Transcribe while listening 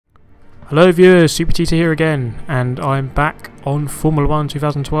Hello viewers, Super Tita here again, and I'm back on Formula 1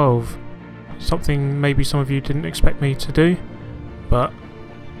 2012. Something maybe some of you didn't expect me to do, but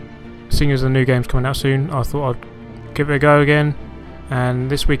seeing as the new game's coming out soon, I thought I'd give it a go again.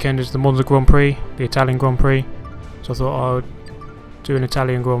 And this weekend is the Monza Grand Prix, the Italian Grand Prix, so I thought I would do an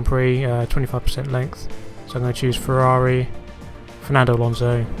Italian Grand Prix, 25% length. So I'm going to choose Ferrari, Fernando,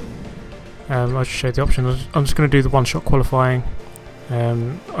 Alonso. I'll just show you the options. I'm just going to do the one-shot qualifying.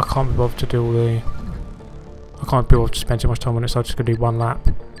 I can't be bothered to do all the... I can't be bothered to spend too much time on it, so I'm just going to do one lap.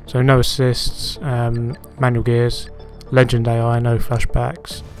 So no assists, manual gears, legend AI, no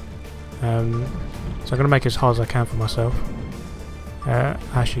flashbacks. So I'm going to make it as hard as I can for myself.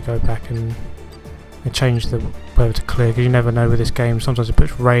 Actually go back and change the weather to clear, because you never know with this game. Sometimes it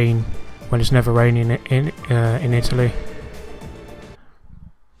puts rain when it's never raining in Italy.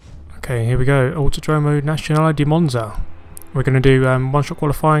 Okay, here we go. Autodromo Nazionale di Monza. We're going to do one-shot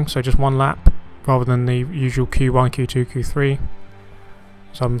qualifying, so just one lap, rather than the usual Q1, Q2, Q3.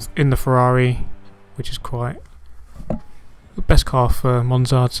 So I'm in the Ferrari, which is quite the best car for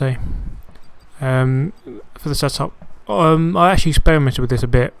Monza, I'd say. For the setup, I actually experimented with this a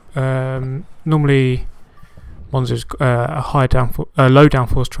bit. Normally, Monza's a low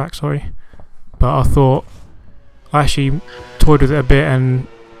downforce track, sorry, but I thought I actually toyed with it a bit, and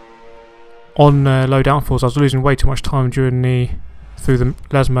on low downforce I was losing way too much time through the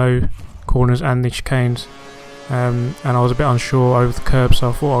Lesmo corners and the chicanes, and I was a bit unsure over the curb, so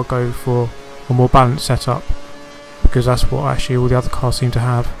I thought I'd go for a more balanced setup, because that's what actually all the other cars seem to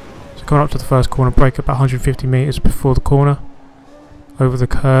have. So coming up to the first corner, brake about 150 metres before the corner, over the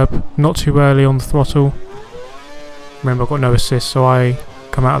curb, not too early on the throttle. Remember, I've got no assist, so I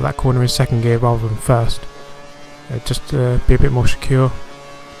come out of that corner in second gear rather than first, just to be a bit more secure.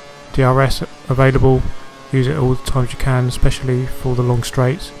 DRS available, use it all the times you can, especially for the long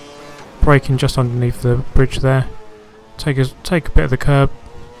straights. Braking just underneath the bridge there. Take a bit of the curb,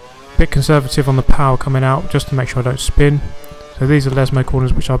 bit conservative on the power coming out, just to make sure I don't spin. So these are Lesmo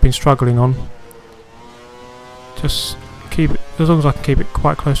corners which I've been struggling on. Just keep it, as long as I can keep it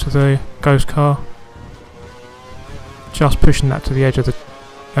quite close to the ghost car. Just pushing that to the edge of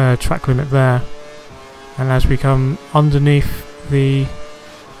the track limit there. And as we come underneath the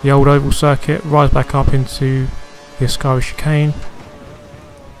old oval circuit, rise back up into the Ascari chicane,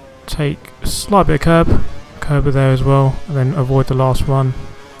 take a slight bit of curb there as well, and then avoid the last one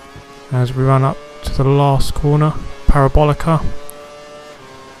as we run up to the last corner, Parabolica,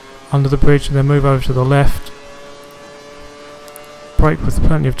 under the bridge, and then move over to the left, brake with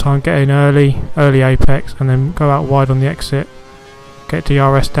plenty of time, get in early apex, and then go out wide on the exit, get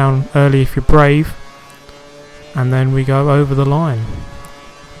DRS down early if you're brave, and then we go over the line.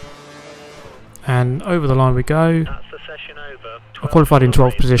 And over the line we go. I qualified in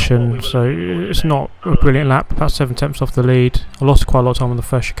 12th position, so it's not a brilliant lap, about 7 tenths off the lead. I lost quite a lot of time on the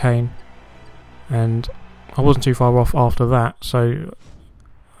first chicane, and I wasn't too far off after that, so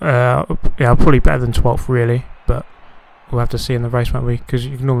yeah, probably better than 12th really, but we'll have to see in the race, won't we, because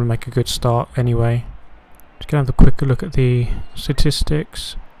you can normally make a good start anyway. Just going to have a quick look at the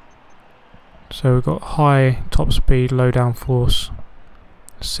statistics. So we've got high top speed, low downforce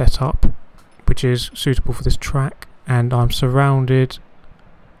setup, which is suitable for this track, and I'm surrounded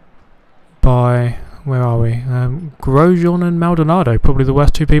by, where are we, Grosjean and Maldonado, probably the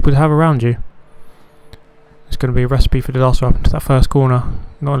worst two people to have around you. It's going to be a recipe for disaster up into that first corner,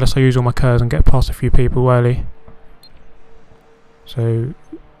 not unless I use all my curves and get past a few people early. So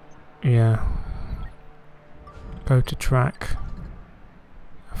yeah, go to track.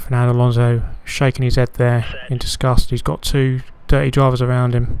 Fernando Alonso shaking his head there in disgust. He's got two dirty drivers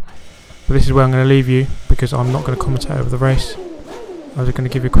around him. But this is where I'm going to leave you, because I'm not going to commentate over the race. I'm just going to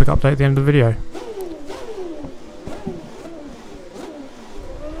give you a quick update at the end of the video.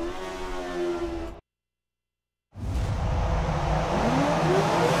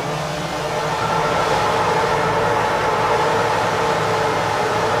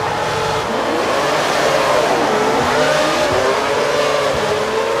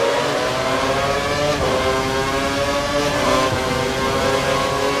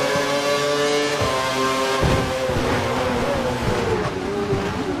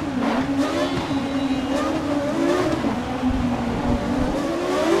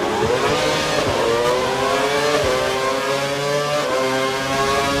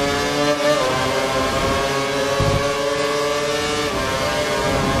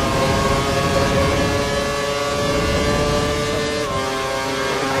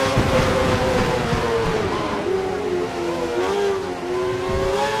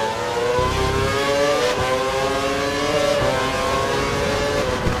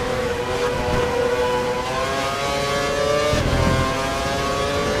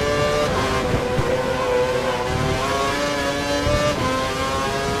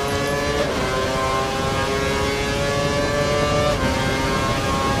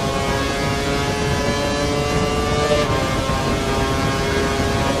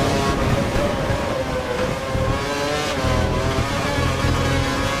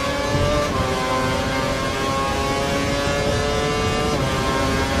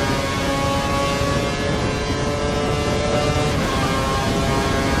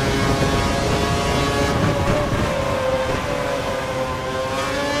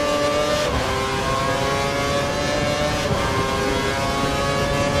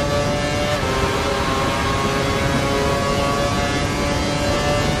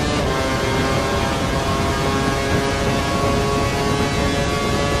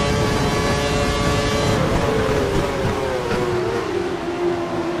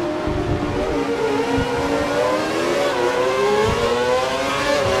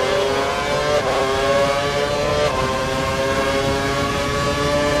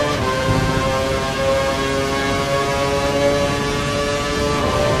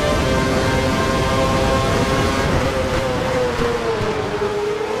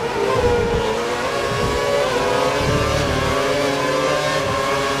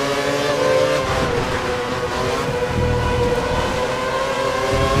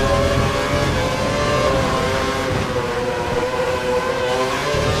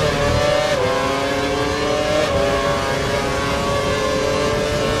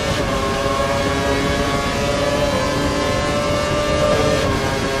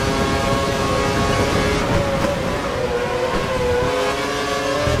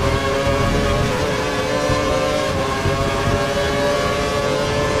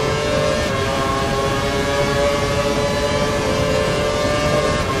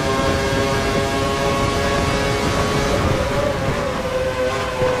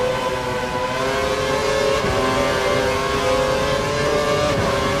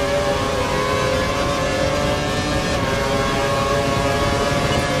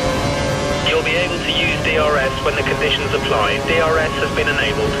 DRS when the conditions apply. DRS has been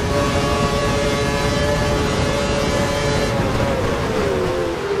enabled.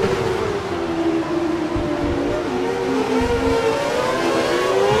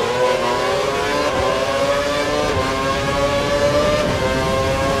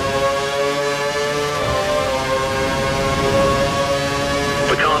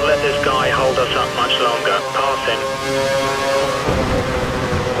 We can't let this guy hold us up much longer. Pass him.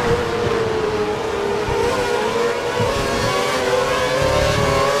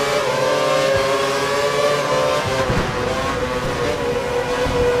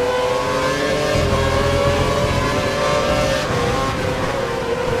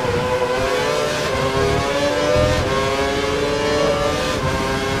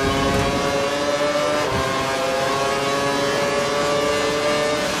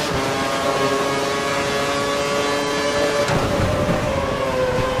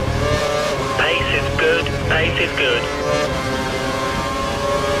 Pace is good.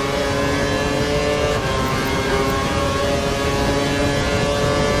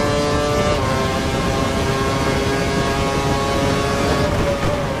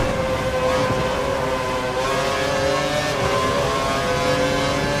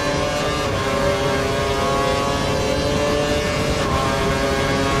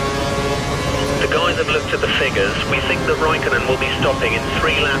 The guys have looked at the figures. We think that Raikkonen will be stopping in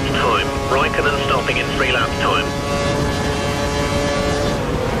 3 laps time. Raikkonen stopping in 3 laps time.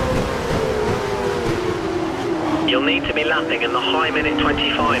 You'll need to be lapping in the high minute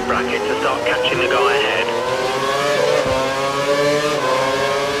 25 bracket to start catching the guy ahead.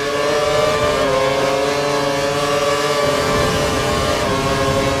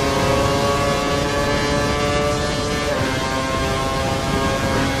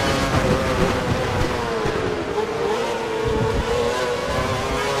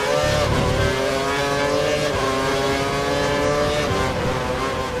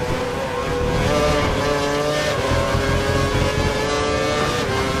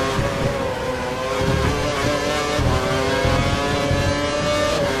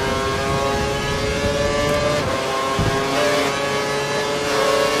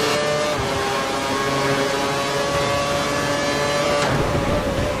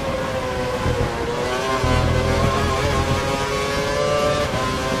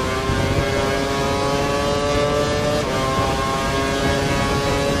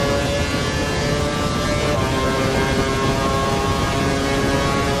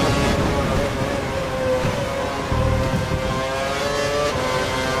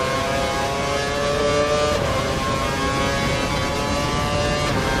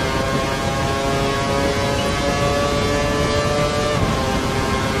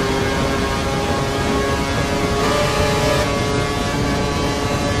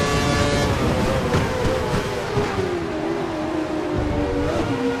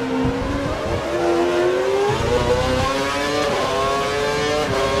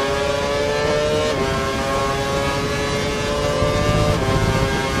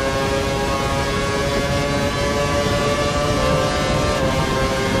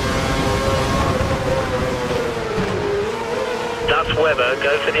 Weber,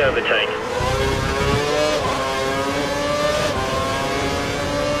 go for the overtake.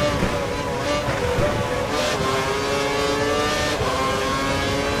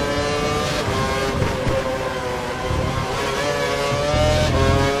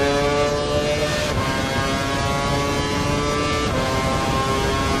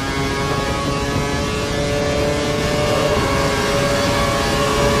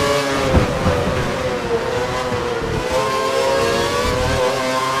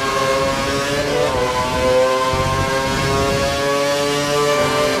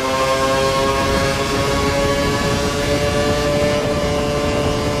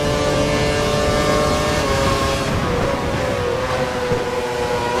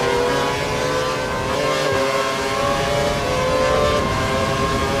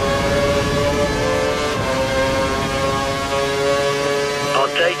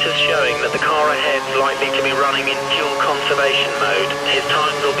 Data's showing that the car ahead is likely to be running in fuel conservation mode. His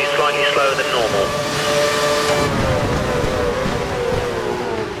times will be slightly slower than normal.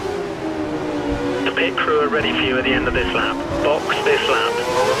 The pit crew are ready for you at the end of this lap. Box this lap.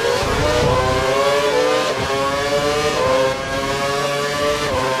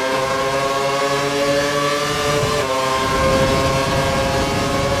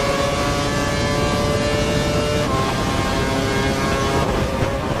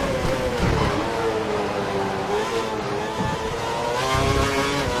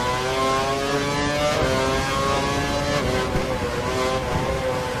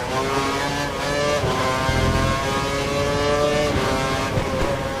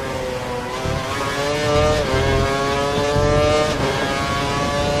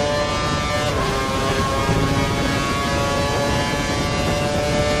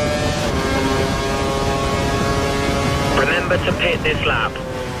 Remember to pit this lap.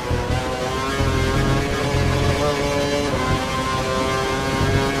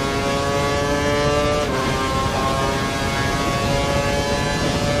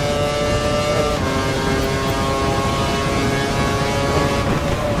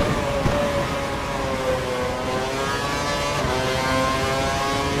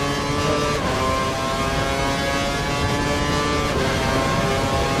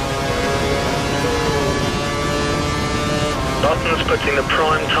 Button's putting the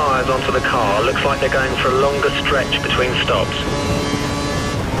prime tyres onto the car. Looks like they're going for a longer stretch between stops.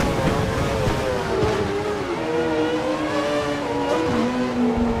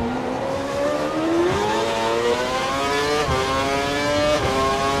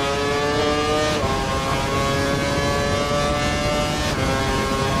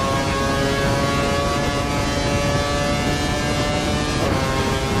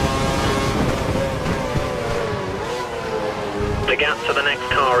 The gap to the next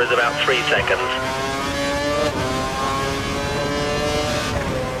car is about 3 seconds.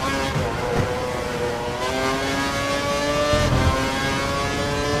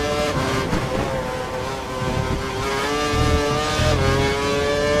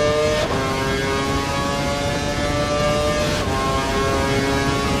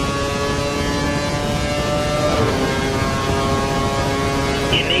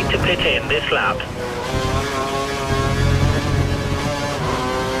 You need to pit in this lap.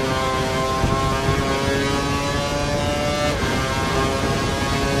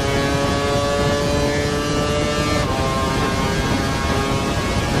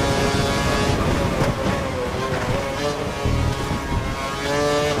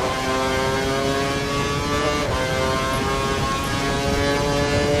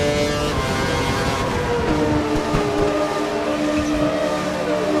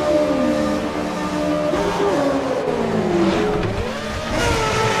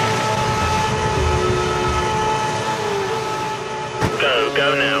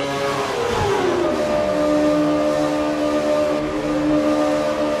 Go now.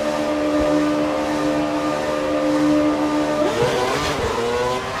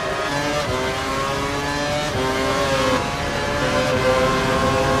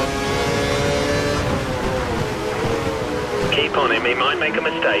 Keep on him, he might make a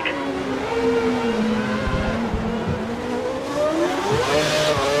mistake.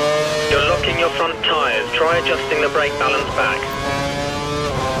 You're locking your front tyres. Try adjusting the brake balance back.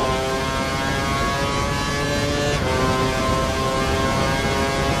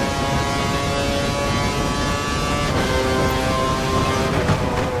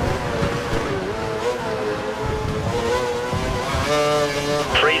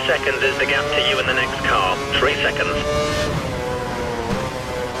 Seconds is the gap to you in the next car. 3 seconds.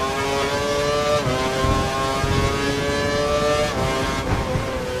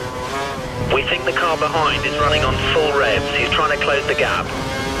 We think the car behind is running on full revs. He's trying to close the gap.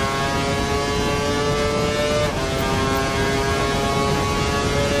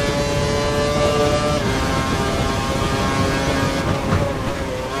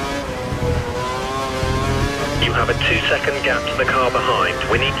 You have a 2-second gap to the car behind.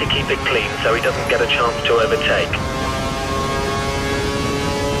 We need to keep it clean so he doesn't get a chance to overtake.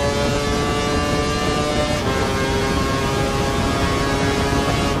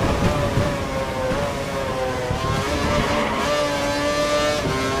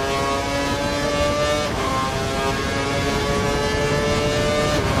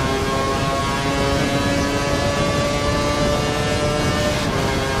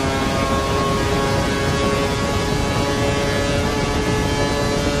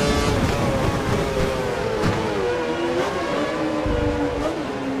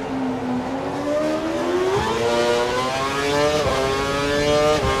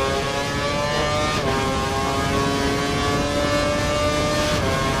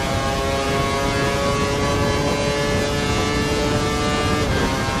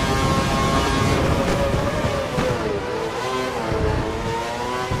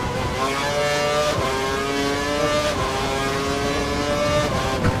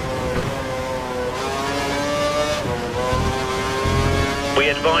 We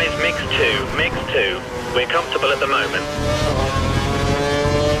advise mix 2, mix 2. We're comfortable at the moment.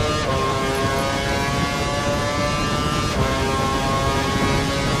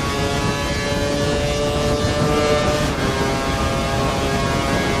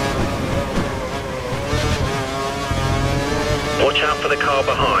 Watch out for the car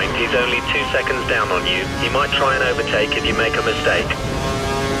behind. He's only 2 seconds down on you. He might try and overtake if you make a mistake.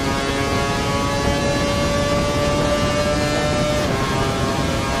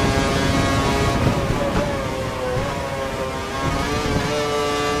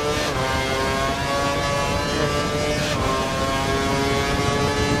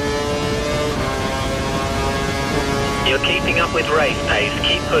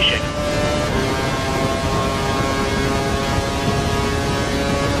 keep pushing.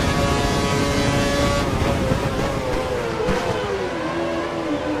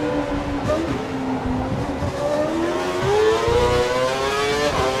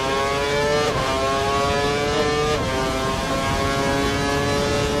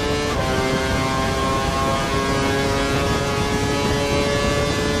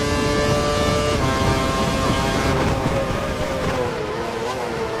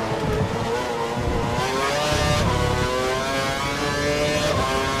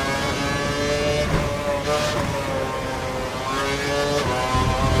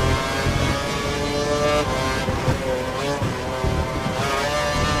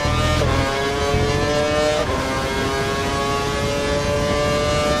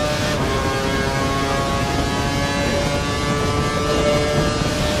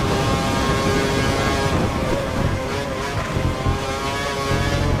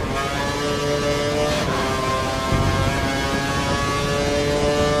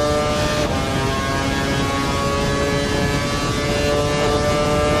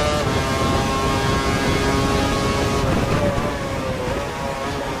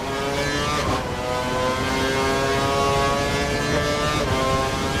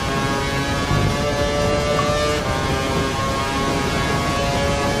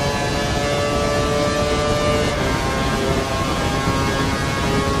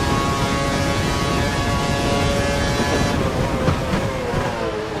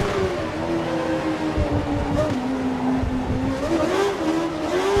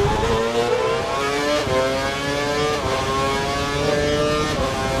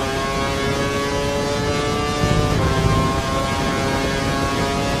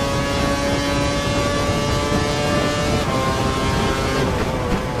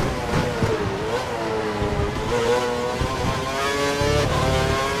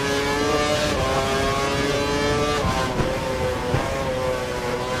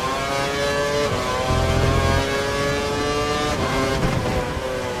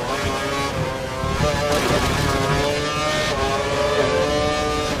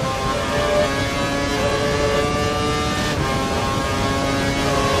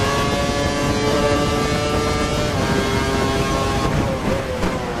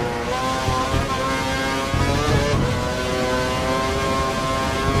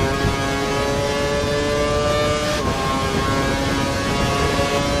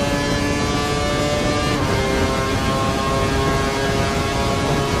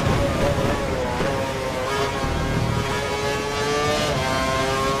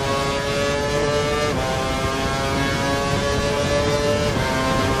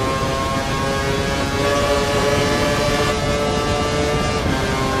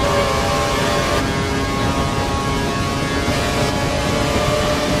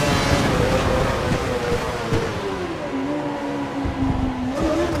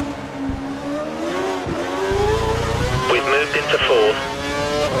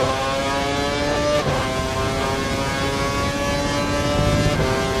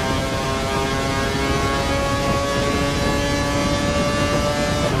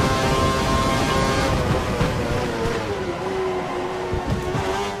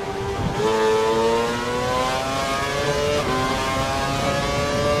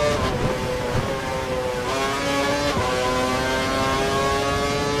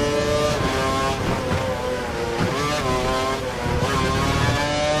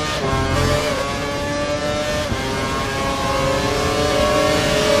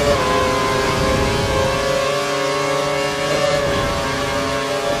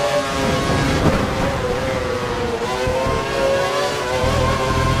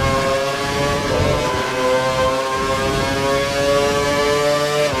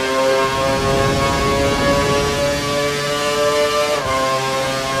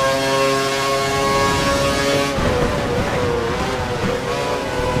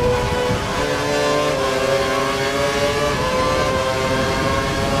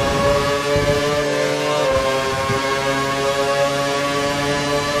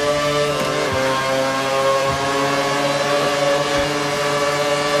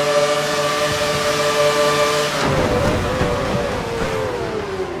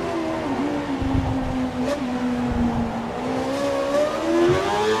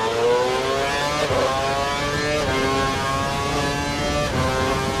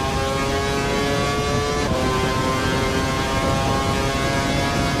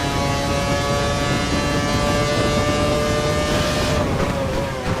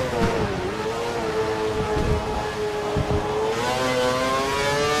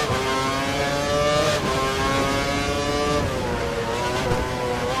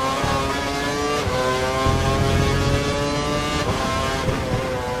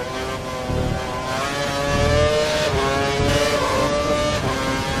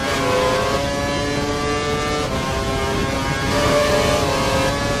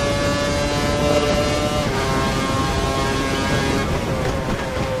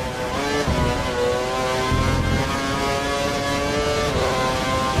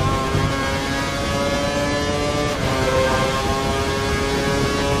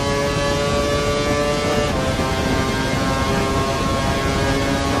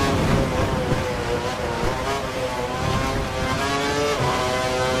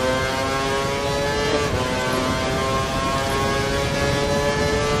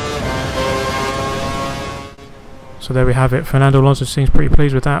 So there we have it. Fernando Alonso seems pretty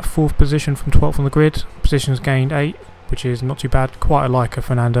pleased with that. 4th position from 12th on the grid. Positions gained 8, which is not too bad. Quite like a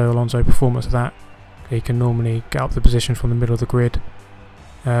Fernando Alonso performance of that. He can normally get up the position from the middle of the grid.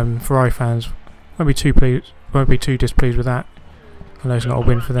 Ferrari fans won't be too displeased with that. I know it's not a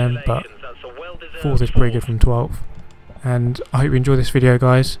win for them, but 4th is pretty good from 12th. And I hope you enjoy this video,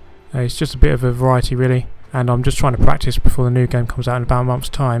 guys. It's just a bit of a variety really, and I'm just trying to practice before the new game comes out in about a month's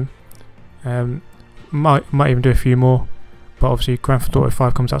time. Might even do a few more, but obviously Grand Theft Auto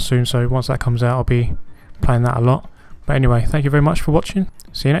 5 comes out soon, so once that comes out I'll be playing that a lot. But anyway, thank you very much for watching.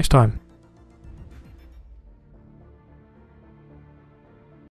 See you next time.